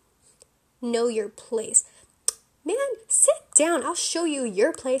life, know your place. Man, sit down. I'll show you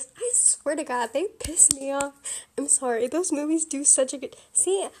your place. I swear to God, they piss me off. I'm sorry. Those movies do such a good...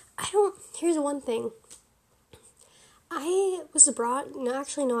 See, Here's one thing. I wasn't brought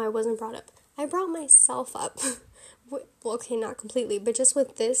up. I brought myself up. Well, okay, not completely, but just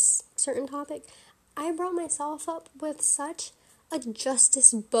with this certain topic. I brought myself up with such a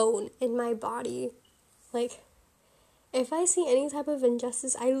justice bone in my body. Like... If I see any type of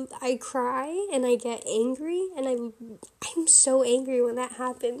injustice, I cry and I get angry, and I'm so angry when that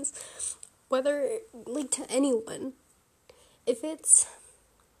happens, whether, like, to anyone. If it's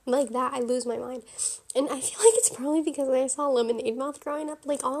like that, I lose my mind. And I feel like it's probably because I saw Lemonade Mouth growing up,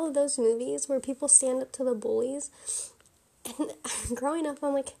 like all of those movies where people stand up to the bullies. And growing up,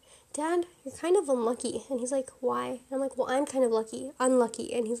 I'm like, Dad, you're kind of unlucky. And he's like, why? And I'm like, well, I'm kind of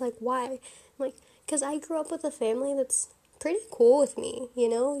unlucky. And he's like, why? I'm like, because I grew up with a family that's pretty cool with me, you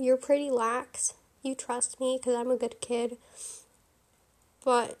know? You're pretty lax. You trust me because I'm a good kid.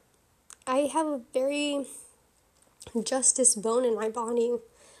 But I have a very justice bone in my body.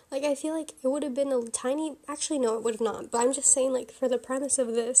 Like, I feel like it would have been a tiny... Actually, no, it would have not. But I'm just saying, like, for the premise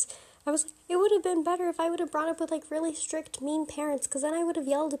of this, I was like, it would have been better if I would have brought up with, like, really strict, mean parents, because then I would have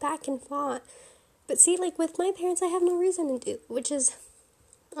yelled back and fought. But see, like, with my parents, I have no reason to do, which is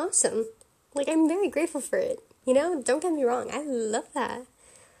awesome. Like, I'm very grateful for it, you know? Don't get me wrong, I love that.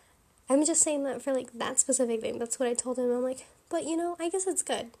 I'm just saying that for, like, that specific thing. That's what I told him. I'm like, but, you know, I guess it's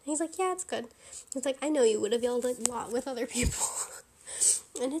good. And he's like, yeah, it's good. He's like, I know you would have yelled a lot with other people.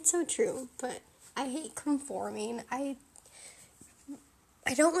 And it's so true, but I hate conforming. I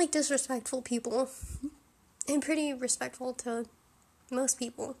don't like disrespectful people. I'm pretty respectful to most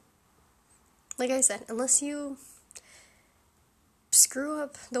people. Like I said, unless you screw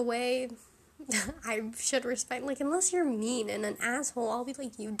up the way I should respect, like, unless you're mean and an asshole, I'll be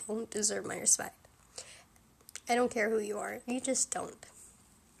like, you don't deserve my respect. I don't care who you are. You just don't.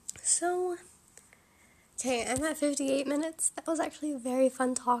 So, okay, I'm at 58 minutes. That was actually a very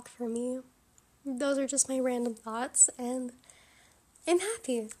fun talk for me. Those are just my random thoughts, and I'm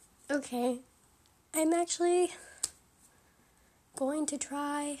happy. Okay, I'm actually going to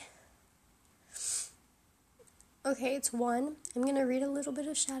try... Okay, it's 1. I'm going to read a little bit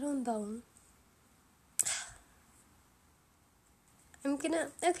of Shadow and Bone. I'm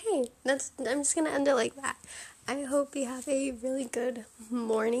just gonna end it like that. I hope you have a really good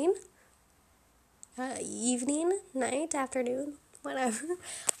morning, evening, night, afternoon, whatever.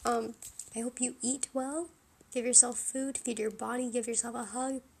 I hope you eat well, give yourself food, feed your body, give yourself a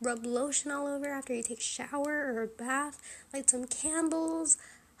hug, rub lotion all over after you take a shower or a bath, light some candles,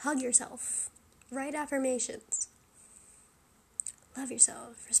 hug yourself, write affirmations, love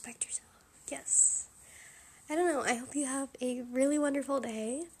yourself, respect yourself, yes. I don't know, I hope you have a really wonderful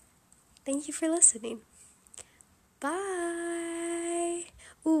day. Thank you for listening. Bye!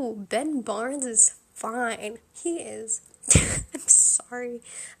 Ooh, Ben Barnes is fine. He is. I'm sorry.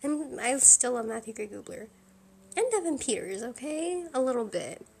 I still love Matthew Gray Gubler. And Evan Peters, okay? A little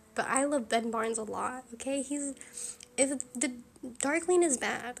bit. But I love Ben Barnes a lot, okay? If the Darkling is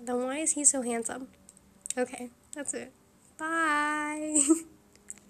bad, then why is he so handsome? Okay, that's it. Bye!